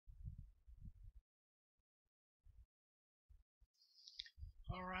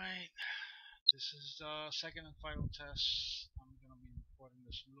Alright, this is the second and final test. I'm gonna be recording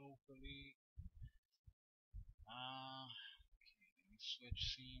this locally. Okay, let me switch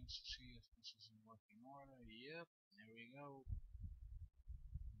scenes to see if this is in working order. Yep, there we go.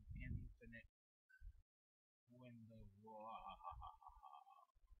 Infinite window.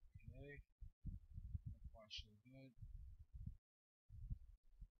 Okay, so far so good.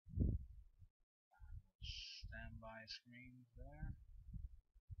 Standby screen there.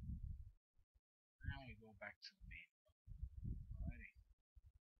 Now we go back to the main. Alrighty.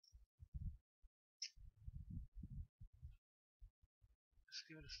 Let's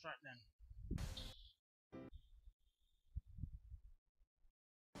give it a start then.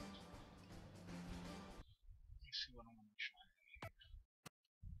 Let me see what I'm gonna try.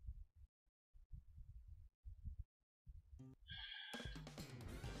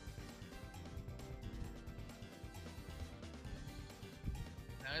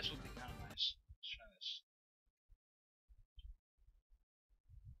 Now this would be kind of nice. Let's try this.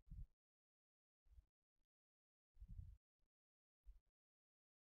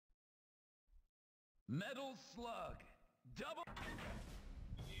 Metal Slug. Double.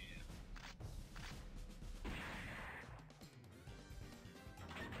 Yeah.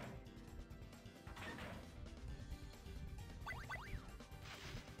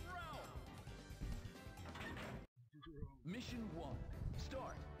 Mission 1.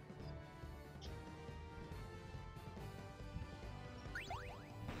 Start.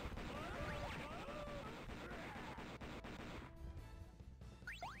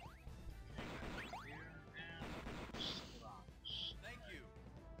 Thank you.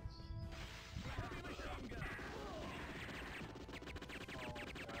 Heavy machine gun.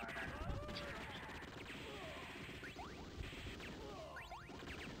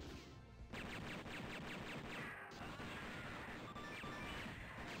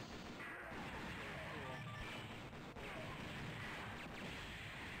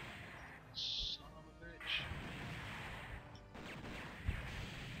 Son of a bitch.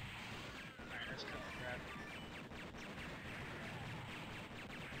 Alright, let's cut the grab.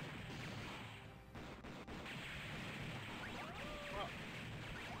 Oh.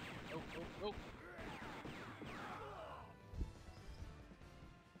 Nope, nope, nope.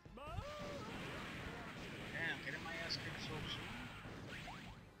 Damn, getting my ass kicked so soon.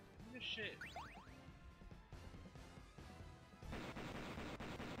 Look at this shit.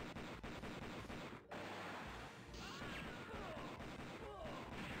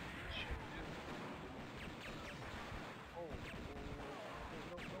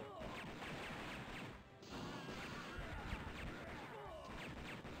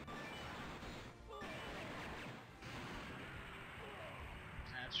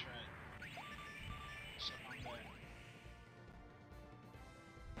 That's right. So I'm going.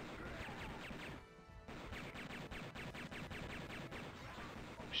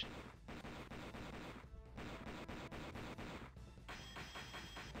 Oh shit.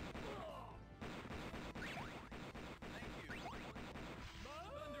 Thank you.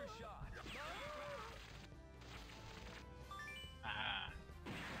 Thunder shot. Ah.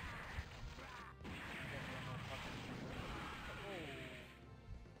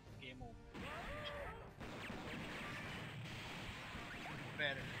 Game over.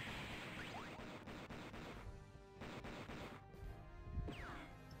 Better.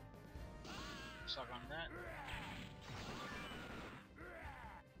 Suck on that.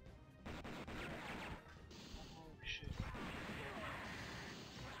 Oh shit.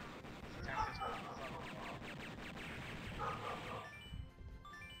 Attack this motherfucker.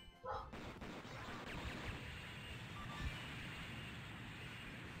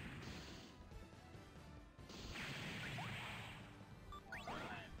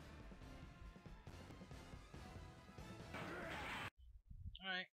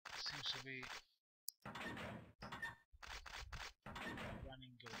 Alright, seems to be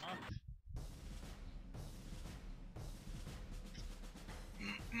running good enough.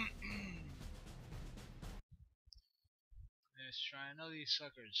 Let's try another of these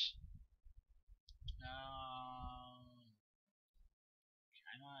suckers.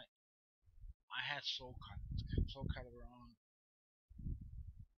 I had Soul Calibur on,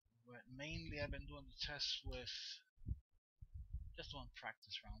 but mainly I've been doing the tests with just doing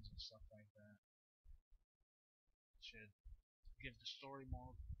practice rounds and stuff like that. Should give the story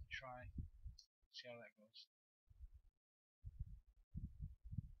mode a try, see how that goes.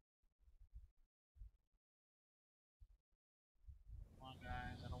 Come on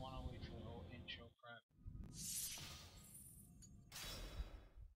guys, I don't want to wait for the whole intro crap.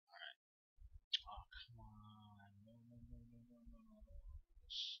 Alright. Oh, come on. No.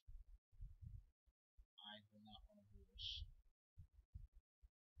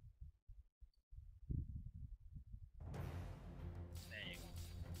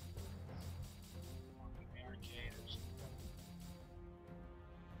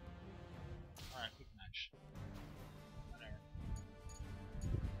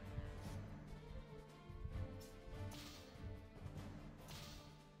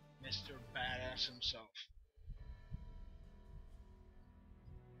 badass himself.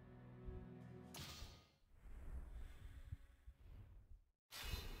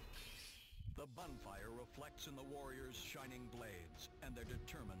 The bonfire reflects in the warriors' shining blades and their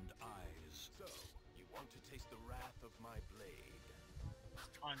determined eyes. So, you want to taste the wrath of my blade?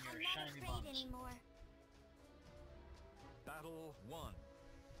 On your I'm not shiny afraid buns. anymore. Battle 1.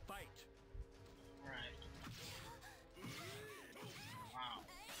 Fight! Right. Wow.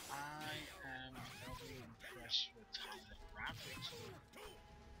 I am really impressed with how the graphics look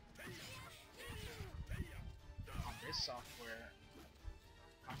on this software,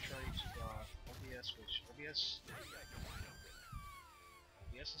 contrary to the OBS, which OBS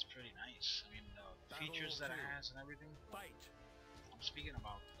is pretty nice. I mean, the features that it has and everything. Fight! I'm speaking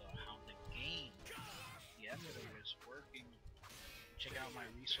about how the game, the emulator is working. Check out my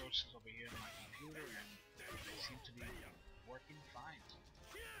resources over here on my computer, and they seem to be working fine.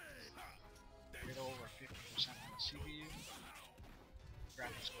 A little over 50% on the CPU.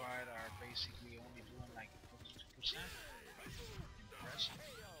 Graphics card are basically only doing like 52%. Impressive.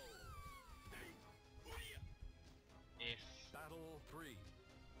 Battle 3.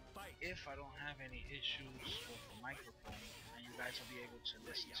 Fight! If I don't have any issues with the microphone and you guys will be able to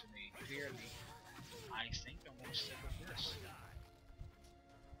listen to me clearly, I think I'm gonna stick with this.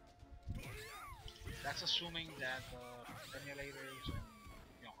 That's assuming that the emulators and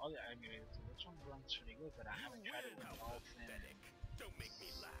other emulators, this one runs pretty good, but I haven't tried it with Dolphin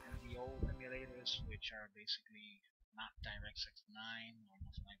and the old emulators, which are basically not DirectX 9 or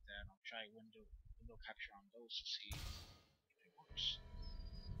nothing like that. I'll try window capture on those to see if it works.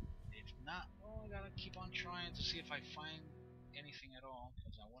 If not, well, I gotta keep on trying to see if I find anything at all,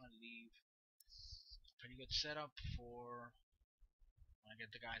 because I want to leave a pretty good setup for when I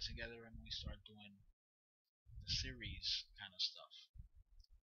get the guys together and we start doing the series kind of stuff.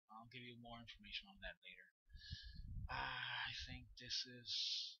 I'll give you more information on that later. I think this is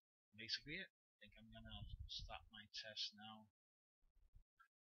basically it. I think I'm gonna stop my test now.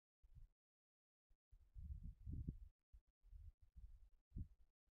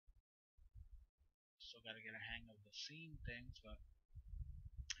 Still gotta get a hang of the scene things, but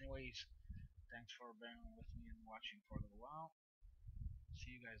anyways, thanks for bearing with me and watching for a little while.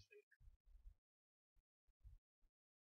 See you guys later.